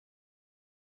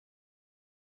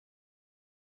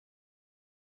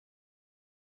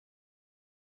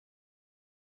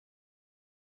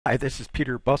Hi, this is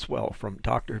Peter Buswell from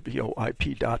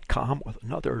drvoip.com with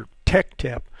another tech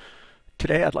tip.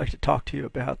 Today I'd like to talk to you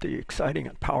about the exciting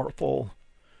and powerful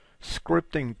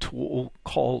scripting tool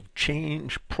called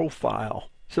Change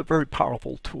Profile. It's a very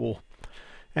powerful tool.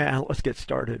 And let's get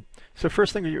started. So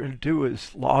first thing you're going to do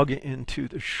is log into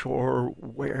the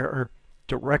Shoreware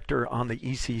director on the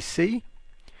ECC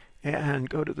and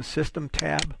go to the System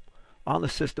tab. On the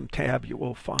System tab you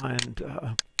will find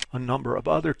a number of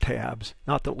other tabs,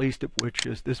 not the least of which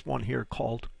is this one here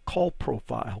called Call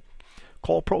Profile.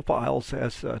 Call profiles,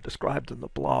 as described in the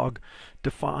blog,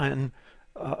 define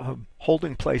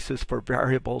holding places for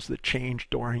variables that change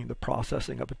during the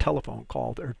processing of a telephone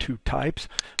call. There are two types,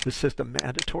 the system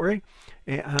mandatory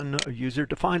and user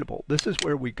definable. This is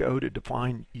where we go to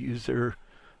define user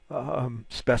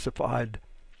specified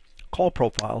call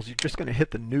profiles. You're just going to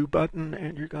hit the new button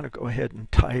and you're going to go ahead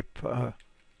and type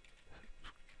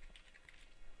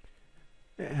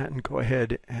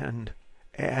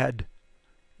add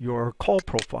your call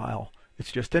profile.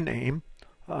 It's just a name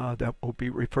that will be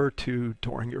referred to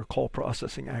during your call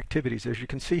processing activities. As you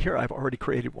can see here, I've already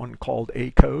created one called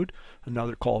A-code,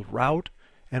 another called route,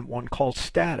 and one called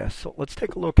status. So let's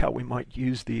take a look how we might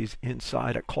use these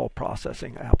inside a call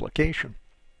processing application.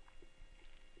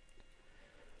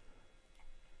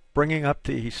 Bringing up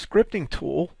the scripting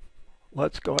tool,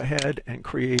 let's go ahead and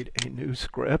create a new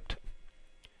script.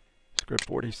 Script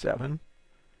 47.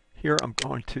 Here I'm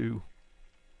going to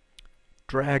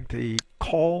drag the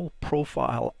call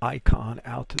profile icon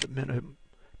out to the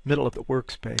middle of the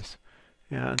workspace.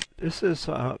 And this is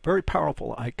a very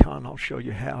powerful icon. I'll show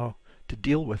you how to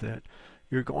deal with it.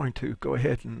 You're going to go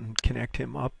ahead and connect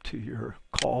him up to your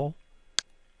call.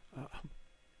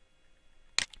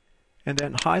 And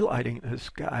then highlighting this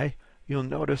guy, you'll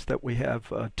notice that we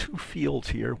have two fields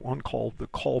here, one called the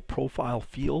call profile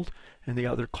field and the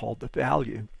other called the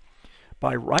value.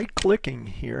 By right-clicking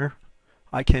here,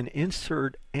 I can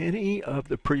insert any of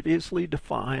the previously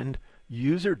defined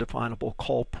user-definable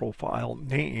call profile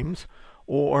names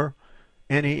or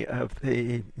any of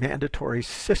the mandatory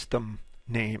system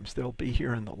names. They'll be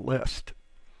here in the list.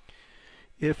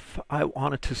 If I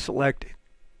wanted to select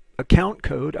account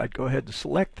code, I'd go ahead and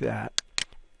select that.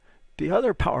 The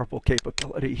other powerful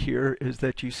capability here is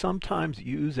that you sometimes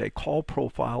use a call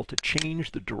profile to change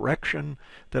the direction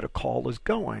that a call is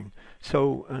going.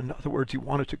 So in other words, you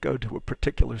want it to go to a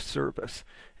particular service.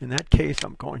 In that case,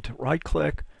 I'm going to right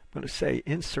click, I'm going to say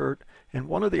insert, and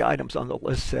one of the items on the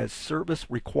list says service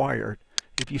required.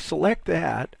 If you select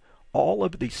that, all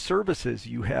of the services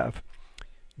you have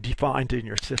defined in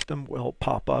your system will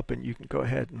pop up, and you can go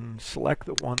ahead and select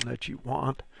the one that you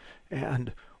want.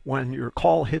 And when your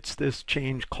call hits this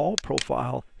change call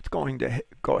profile, it's going to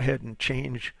go ahead and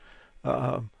change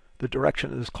the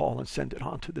direction of this call and send it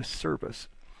on to this service.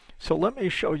 So let me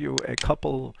show you a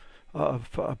couple of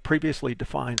previously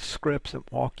defined scripts and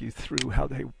walk you through how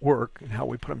they work and how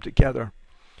we put them together.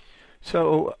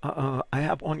 So I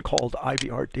have one called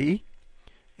IVRD,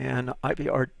 and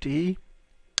IVRD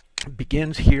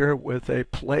begins here with a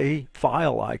play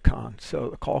file icon. So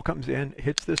the call comes in,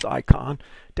 hits this icon.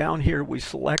 Down here we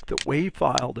select the WAV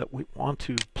file that we want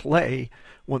to play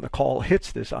when the call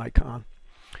hits this icon.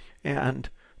 And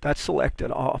that's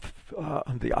selected off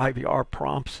the IVR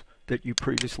prompts that you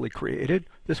previously created.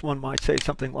 This one might say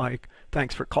something like,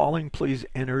 thanks for calling, please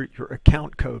enter your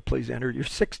account code, please enter your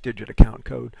 6-digit account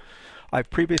code. I've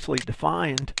previously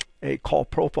defined a call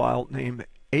profile named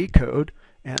A-code,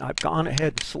 and I've gone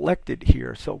ahead and selected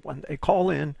here. So when they call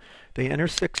in, they enter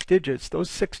 6 digits. Those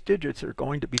 6 digits are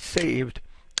going to be saved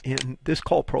in this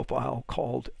call profile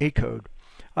called A-code.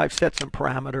 I've set some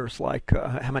parameters like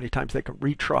how many times they can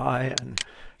retry and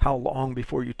how long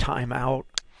before you time out.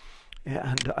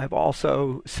 And I've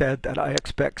also said that I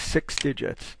expect 6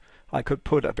 digits. I could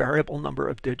put a variable number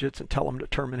of digits and tell them to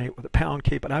terminate with a pound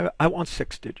key, but I want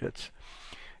 6 digits.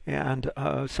 And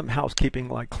some housekeeping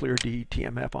like clear D,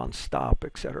 TMF on stop,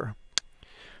 etc.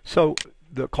 So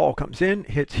the call comes in,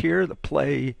 hits here, the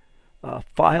play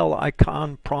file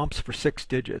icon prompts for 6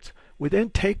 digits. We then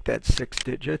take that 6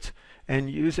 digits and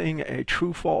using a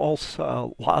true-false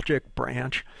logic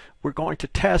branch, we're going to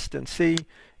test and see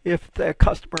if the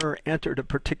customer entered a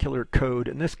particular code.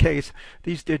 In this case,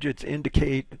 these digits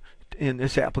indicate in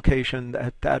this application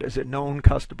that that is a known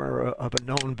customer of a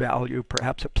known value,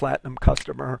 perhaps a platinum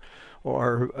customer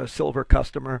or a silver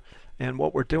customer. And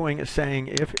what we're doing is saying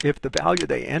if the value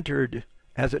they entered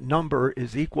as a number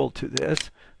is equal to this,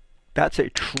 that's a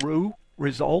true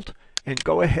result, and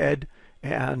go ahead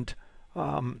and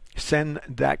send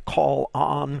that call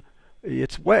on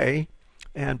its way.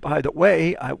 And by the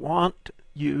way, I want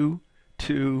you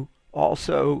to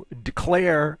also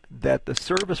declare that the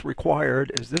service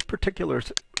required is this particular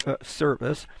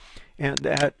service, and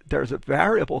that there's a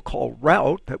variable called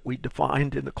route that we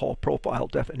defined in the call profile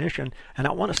definition, and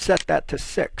I want to set that to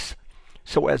 6.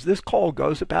 So as this call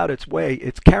goes about its way,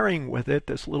 it's carrying with it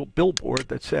this little billboard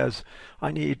that says,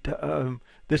 I need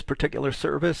this particular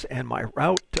service, and my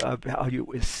route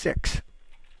value is 6.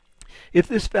 If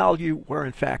this value were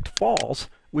in fact false,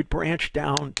 we'd branch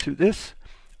down to this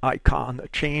icon, the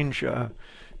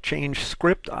change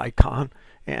script icon,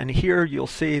 and here you'll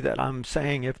see that I'm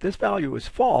saying if this value is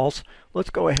false,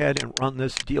 let's go ahead and run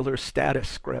this dealer status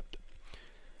script.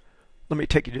 Let me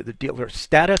take you to the dealer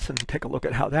status and take a look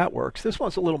at how that works. This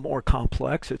one's a little more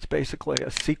complex. It's basically a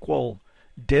SQL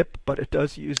dip, but it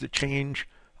does use the change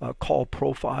call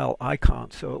profile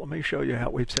icon. So let me show you how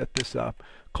we've set this up.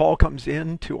 Call comes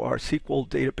in to our SQL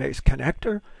database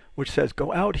connector, which says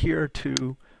go out here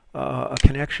to a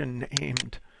connection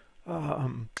named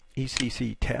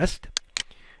ECC test.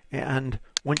 And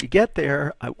when you get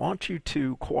there, I want you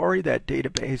to query that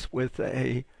database with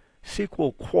a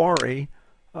SQL query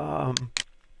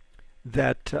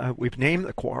that we've named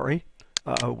the query.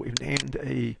 We've named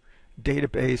a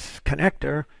database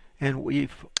connector, and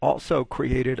we've also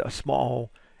created a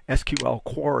small SQL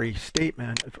query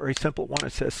statement, a very simple one.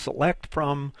 It says select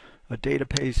from a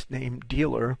database named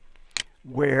dealer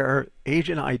where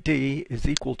agent ID is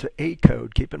equal to A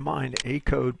code. Keep in mind, A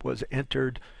code was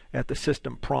entered at the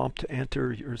system prompt to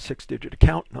enter your 6-digit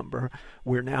account number.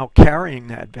 We're now carrying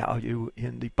that value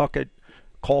in the bucket,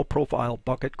 call profile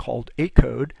bucket called A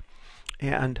code.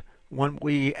 And when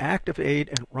we activate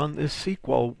and run this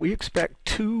SQL, we expect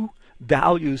 2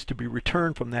 values to be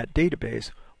returned from that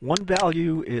database. One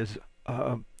value is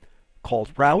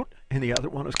called route, and the other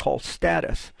one is called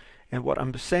status. And what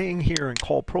I'm saying here in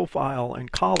call profile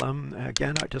and column,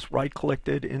 again, I just right-clicked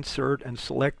it, insert, and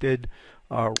selected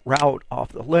route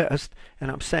off the list,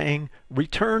 and I'm saying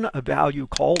return a value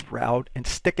called route and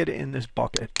stick it in this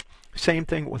bucket. Same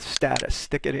thing with status,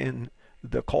 stick it in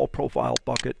the call profile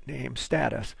bucket named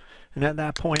status. And at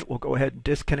that point, we'll go ahead and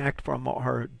disconnect from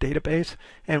our database,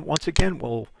 and once again,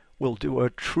 we'll do a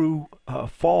true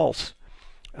false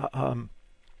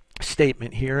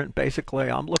statement here. And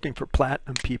basically, I'm looking for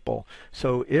platinum people.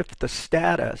 So if the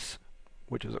status,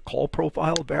 which is a call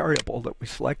profile variable that we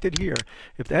selected here,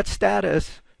 if that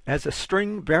status as a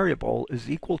string variable is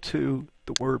equal to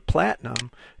the word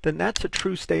platinum, then that's a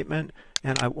true statement,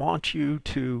 and I want you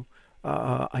to,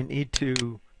 I need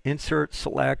to insert,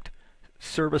 select,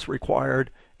 service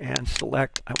required, and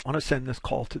select, I want to send this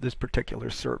call to this particular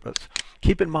service.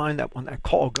 Keep in mind that when that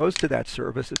call goes to that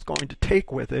service, it's going to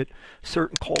take with it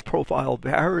certain call profile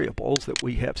variables that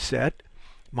we have set.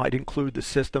 Might include the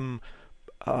system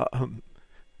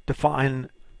define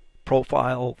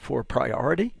profile for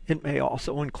priority. It may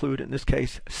also include, in this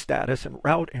case, status and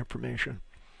route information.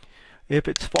 If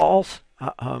it's false,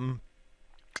 then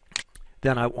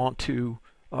I want to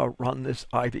run this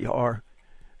IVR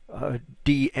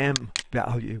DM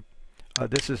value.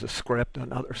 This is a script,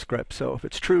 another script. So if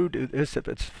it's true, do this. If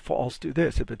it's false, do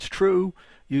this. If it's true,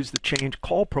 use the change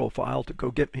call profile to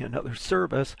go get me another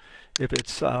service. If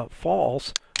it's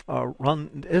false,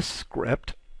 run this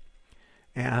script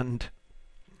and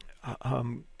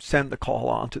send the call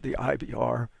on to the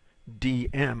IVR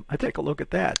DM. I take a look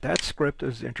at that. That script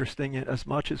is interesting in as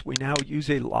much as we now use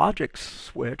a logic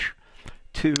switch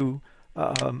to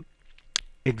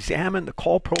examine the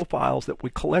call profiles that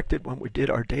we collected when we did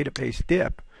our database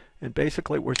dip. And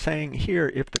basically we're saying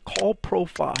here, if the call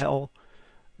profile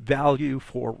value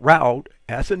for route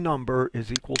as a number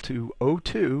is equal to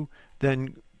 02,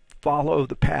 then follow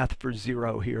the path for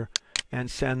 0 here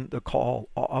and send the call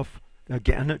off.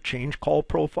 Again, a change call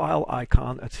profile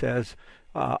icon that says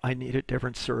I need a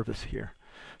different service here.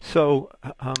 So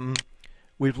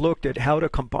we've looked at how to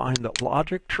combine the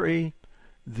logic tree,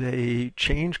 the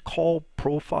change call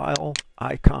profile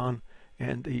icon,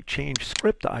 and the change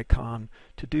script icon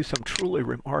to do some truly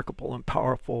remarkable and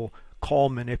powerful call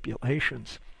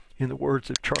manipulations. In the words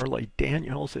of Charlie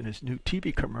Daniels in his new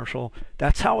TV commercial,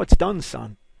 that's how it's done,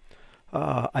 son.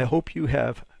 I hope you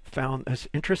have found this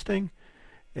interesting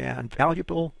and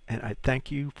valuable, and I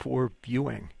thank you for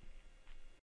viewing.